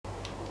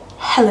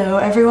Hello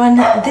everyone,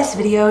 this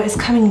video is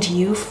coming to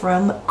you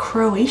from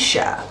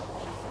Croatia.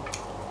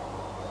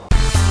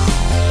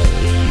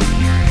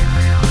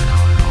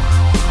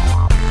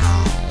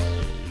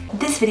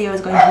 This video is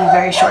going to be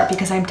very short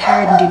because I'm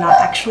tired and do not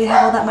actually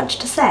have all that much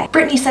to say.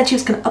 Brittany said she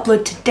was going to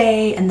upload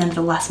today, and then at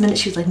the last minute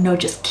she was like, no,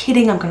 just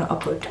kidding, I'm going to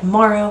upload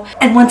tomorrow.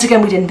 And once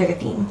again, we didn't pick a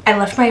theme. I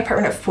left my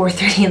apartment at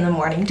 4:30 in the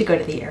morning to go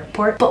to the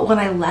airport, but when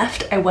I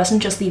left, I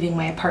wasn't just leaving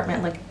my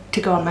apartment like to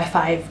go on my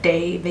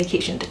 5-day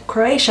vacation to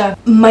Croatia.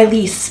 My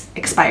lease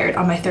expired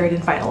on my third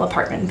and final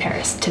apartment in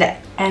Paris today.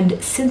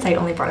 And since I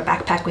only brought a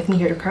backpack with me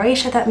here to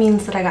Croatia, that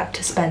means that I got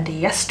to spend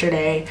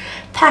yesterday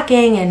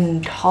packing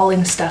and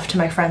hauling stuff to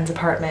my friend's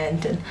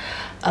apartment and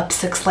up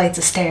 6 flights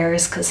of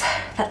stairs, because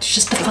that's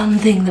just a fun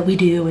thing that we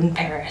do in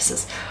Paris,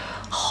 is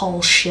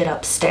haul shit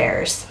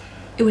upstairs.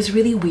 It was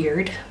really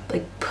weird,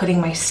 like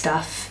putting my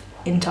stuff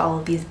into all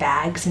of these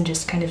bags and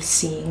just kind of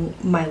seeing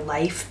my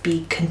life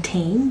be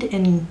contained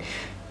in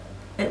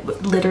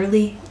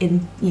literally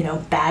in, you know,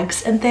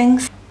 bags and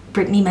things.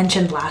 Brittany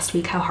mentioned last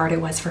week how hard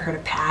it was for her to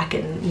pack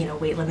and, you know,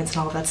 weight limits and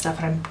all of that stuff,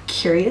 and I'm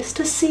curious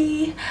to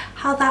see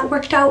how that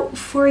worked out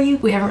for you.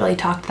 We haven't really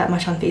talked that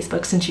much on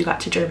Facebook since you got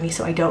to Germany,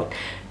 so I don't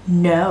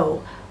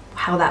know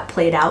how that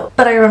played out,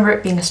 but I remember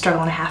it being a struggle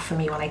and a half for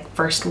me when I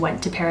first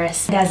went to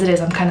Paris. And as it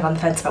is, I'm kind of on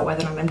the fence about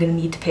whether or not I'm going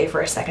to need to pay for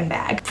a second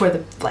bag for the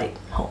flight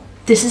home.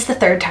 This is the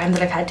 3rd time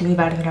that I've had to move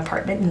out of an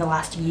apartment in the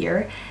last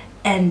year,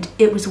 and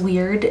it was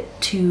weird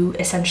to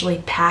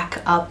essentially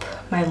pack up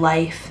my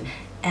life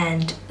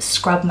and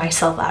scrub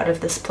myself out of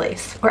this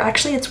place. Or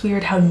actually, it's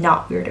weird how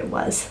not weird it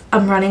was.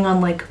 I'm running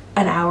on like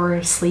an hour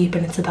of sleep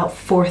and it's about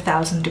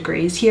 4,000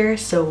 degrees here,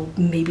 so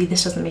maybe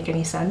this doesn't make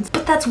any sense.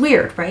 But that's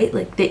weird, right?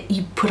 Like that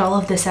you put all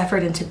of this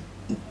effort into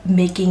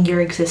making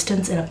your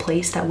existence in a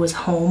place that was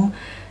home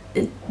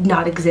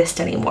not exist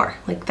anymore.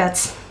 Like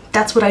that's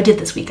what I did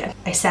this weekend.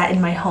 I sat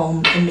in my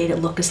home and made it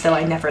look as though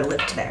I never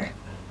lived there.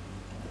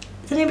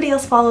 Is anybody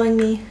else following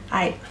me?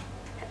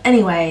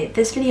 Anyway,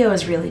 this video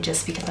is really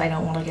just because I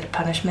don't want to get a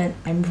punishment.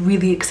 I'm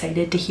really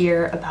excited to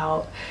hear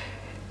about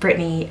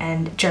Brittany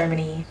and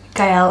Germany.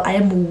 Gael, I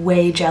am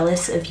way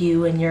jealous of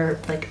you and your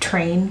like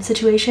train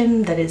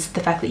situation. That is the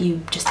fact that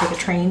you just take a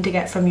train to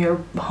get from your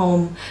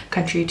home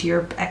country to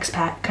your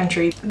expat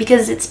country,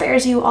 because it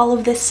spares you all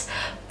of this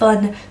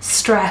fun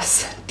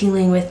stress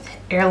dealing with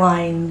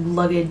airline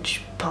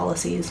luggage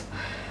policies.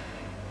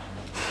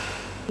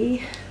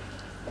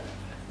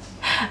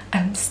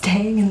 I'm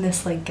staying in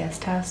this like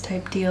guest house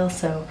type deal,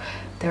 so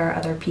there are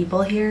other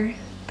people here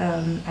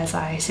as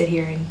I sit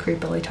here and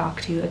creepily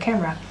talk to a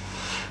camera.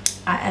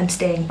 I am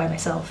staying by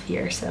myself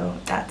here, so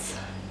that's,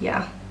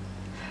 yeah,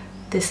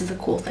 this is a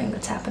cool thing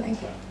that's happening.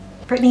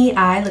 Brittany,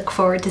 I look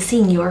forward to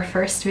seeing your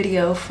first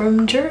video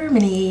from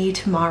Germany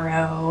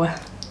tomorrow.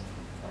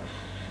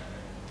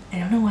 I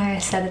don't know why I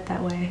said it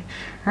that way.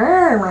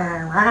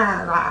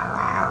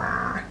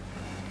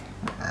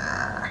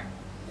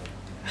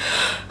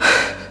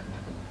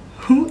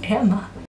 Who am I?